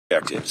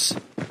Objectives.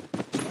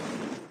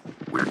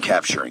 We're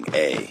capturing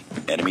A.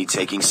 Enemy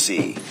taking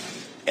C.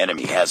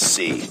 Enemy has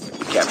C.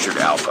 We captured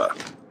Alpha.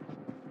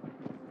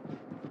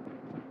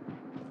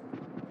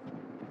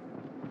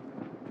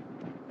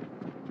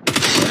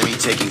 Enemy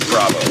taking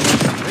Bravo.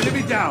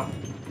 Enemy down.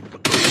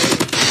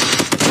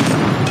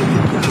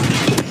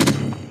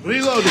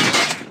 Reloading.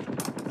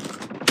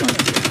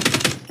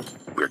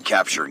 We're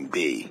capturing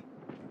B.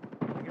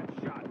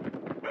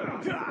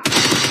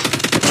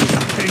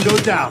 Tango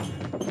down.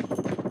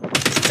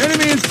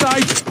 Enemy in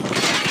sight.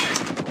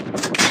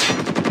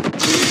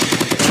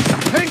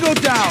 Tango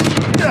down.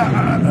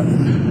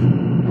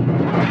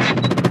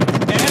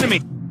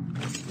 Enemy.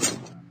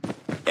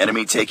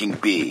 Enemy taking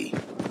B.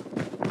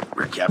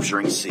 We're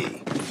capturing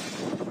C.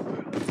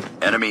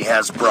 Enemy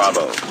has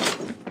Bravo.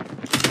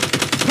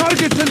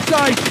 Targets in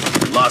sight.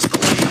 We lost the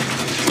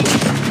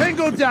lead.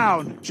 Tango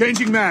down.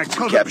 Changing mag.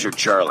 We captured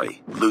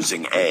Charlie.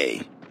 Losing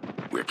A.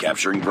 We're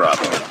capturing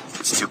Bravo.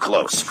 It's too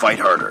close. Fight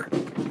harder.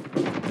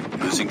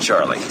 Losing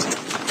Charlie.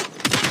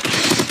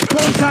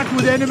 Contact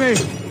with enemy.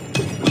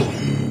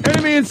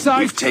 Enemy in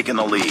sight. We've taken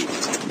the lead.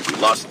 We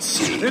lost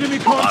C. Enemy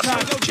contact.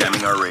 Hostiles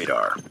jamming our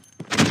radar.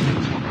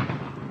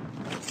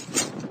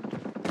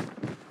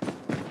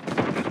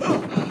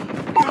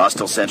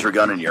 Hostile sentry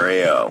gun in your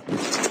AO.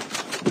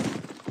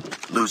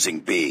 Losing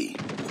B.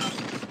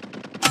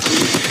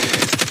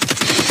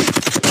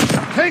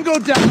 Tango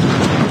down.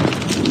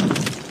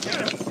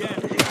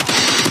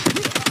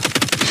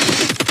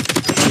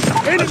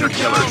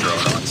 Hunter-killer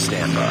drone on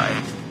standby.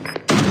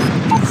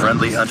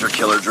 Friendly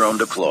hunter-killer drone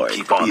deployed.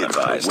 Keep on. Be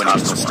advised,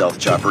 hostile stealth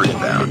chopper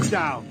inbound.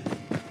 Down.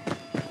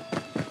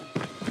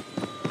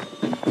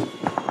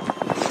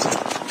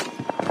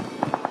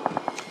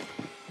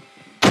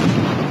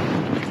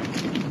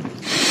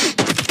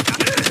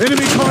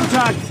 Enemy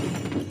contact.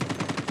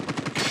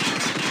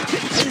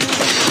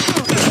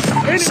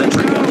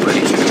 Sentry gun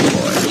ready to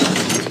deploy.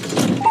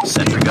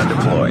 Sentry gun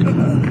deployed.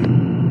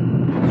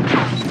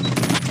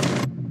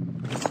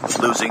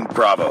 Losing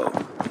Bravo.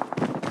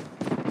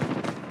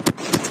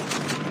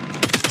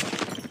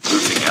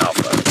 Losing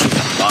Alpha.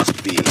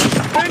 Lost B.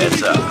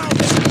 Heads up.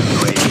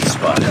 UAV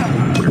spotted.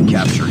 We're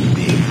capturing B.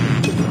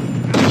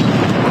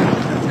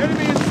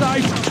 Enemy in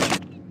sight.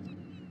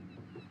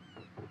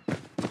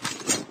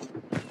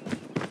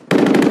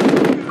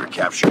 We're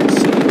capturing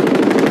C.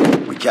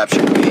 We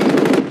captured B.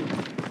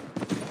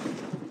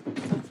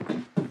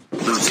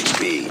 Losing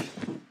B.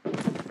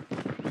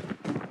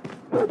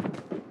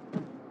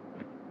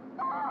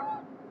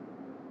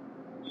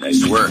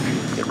 Nice work.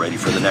 Get ready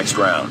for the next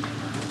round.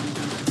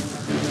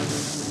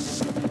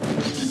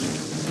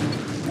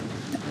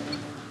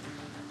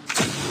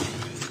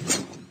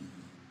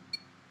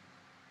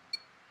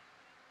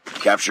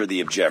 Capture the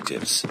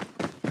objectives.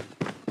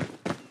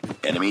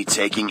 Enemy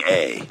taking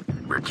A.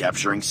 We're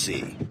capturing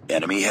C.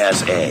 Enemy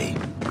has A.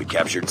 We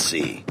captured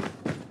C.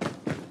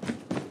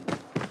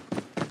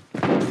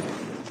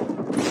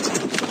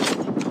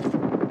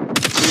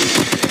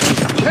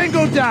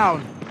 Tango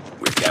down.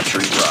 We're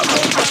capturing Bravo.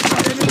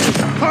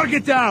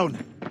 Target down.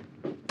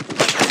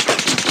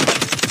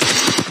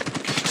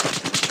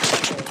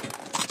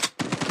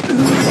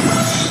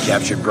 We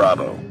captured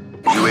Bravo.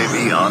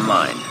 UAV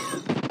online.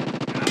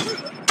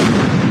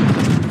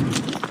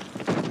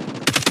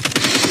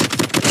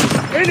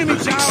 Enemy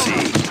Losing down. C.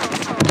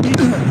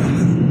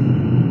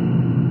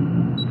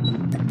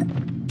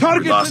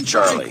 Target We lost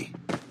Charlie.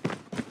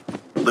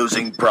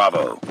 Losing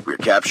Bravo. We're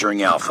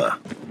capturing Alpha.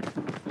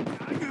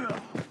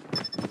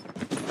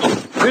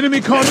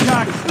 Enemy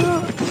contact.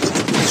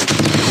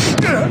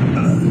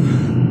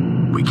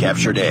 We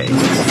captured A.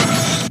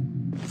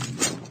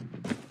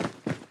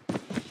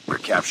 We're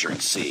capturing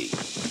C.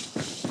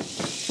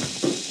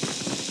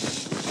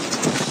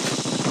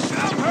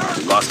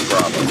 We lost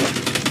Bravo.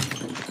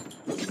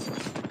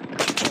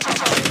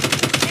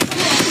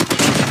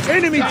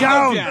 Enemy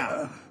down.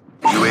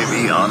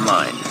 UAV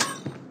online.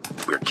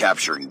 We're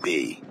capturing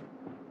B.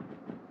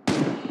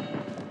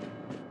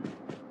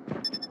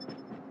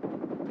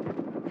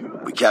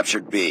 We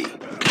captured B.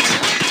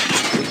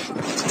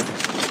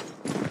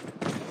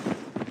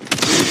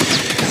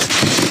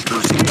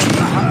 Losing B.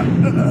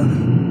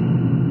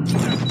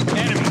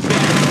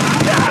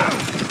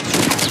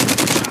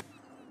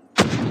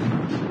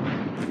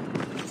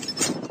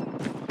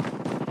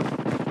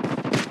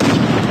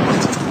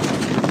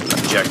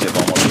 Objective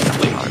almost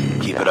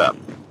complete. Keep it up.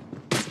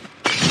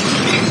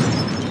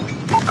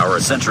 Our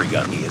sentry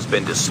gun has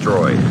been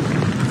destroyed.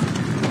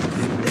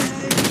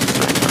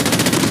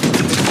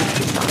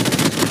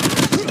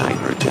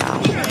 Sniper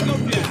down.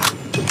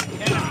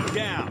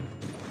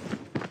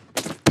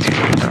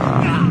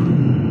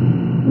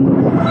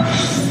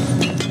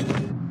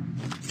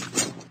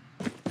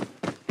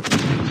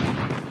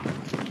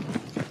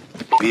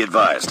 Be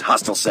advised,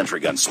 hostile sentry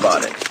gun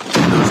spotted.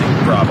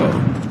 Losing Bravo.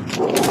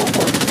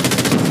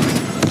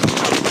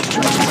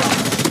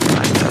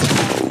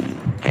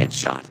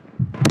 Headshot.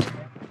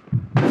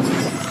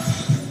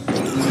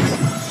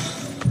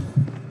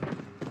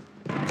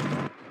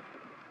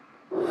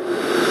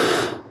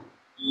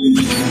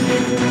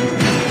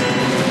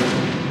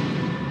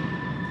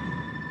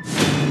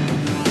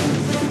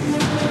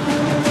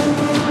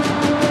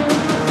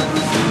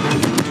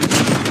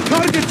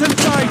 Targets in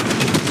sight!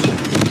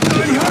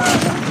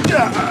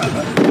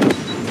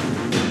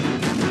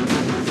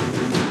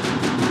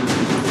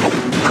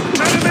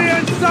 Enemy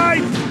in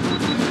sight!